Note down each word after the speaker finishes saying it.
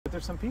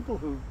there's some people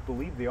who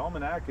believe the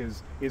Almanac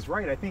is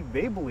right. I think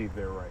they believe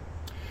they're right.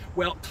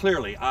 Well,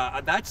 clearly,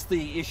 that's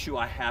the issue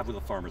I have with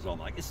the Farmer's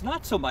Almanac. It's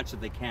not so much that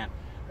they can't,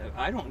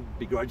 I don't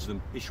begrudge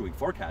them issuing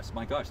forecasts.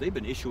 My gosh, they've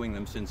been issuing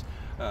them since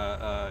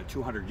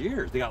 200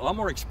 years. They got a lot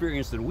more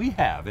experience than we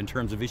have in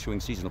terms of issuing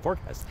seasonal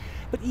forecasts.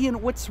 But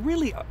Ian, what's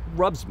really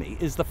rubs me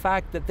is the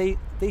fact that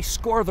they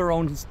score their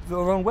own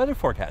weather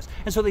forecast.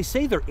 And so they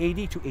say they're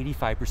 80 to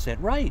 85%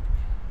 right.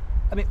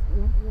 I mean,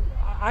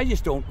 I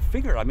just don't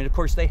figure. I mean, of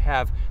course, they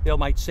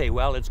might say,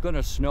 well, it's going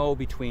to snow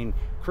between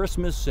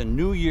Christmas and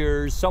New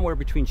Year's, somewhere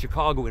between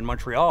Chicago and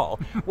Montreal.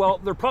 Well,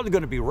 they're probably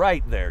going to be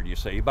right there, you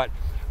see. But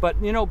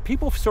you know,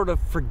 people sort of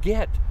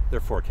forget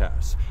their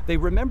forecasts. They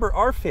remember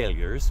our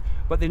failures,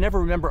 but they never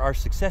remember our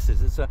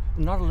successes. It's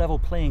not a level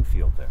playing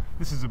field there.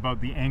 This is about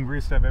the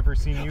angriest I've ever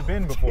seen you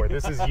been before.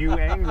 This is you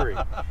angry.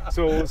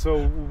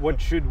 So what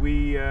should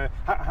we,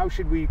 how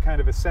should we kind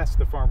of assess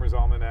the Farmer's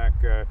Almanac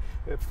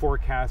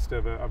forecast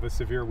of a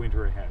severe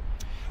winter ahead?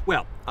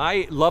 Well,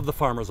 I love the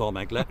Farmer's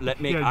Almanac. Let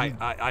me.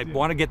 I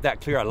want to get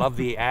that clear. I love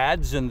the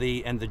ads and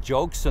the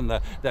jokes and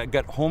the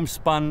gut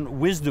homespun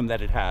wisdom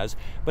that it has.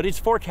 But its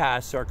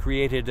forecasts are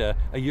created a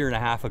year and a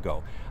half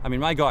ago. I mean,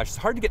 my gosh, it's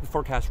hard to get the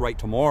forecast right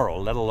tomorrow,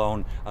 let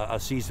alone a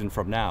season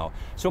from now.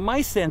 So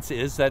my sense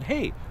is that,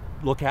 hey,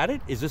 look at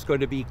it. Is this going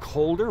to be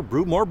colder,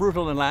 more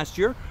brutal than last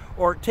year?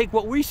 Or take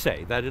what we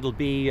say, that it'll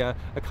be a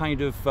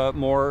kind of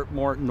more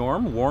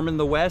warm in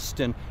the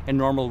west and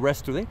normal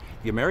rest of the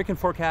American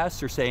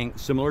forecasts are saying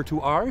similar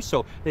to ours,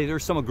 so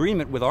there's some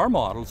agreement with our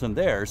models and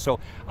theirs. So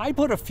I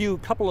put a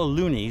couple of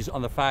loonies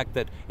on the fact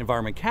that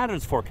Environment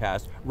Canada's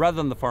forecast rather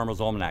than the Farmer's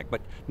Almanac,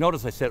 but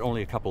notice I said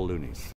only a couple of loonies.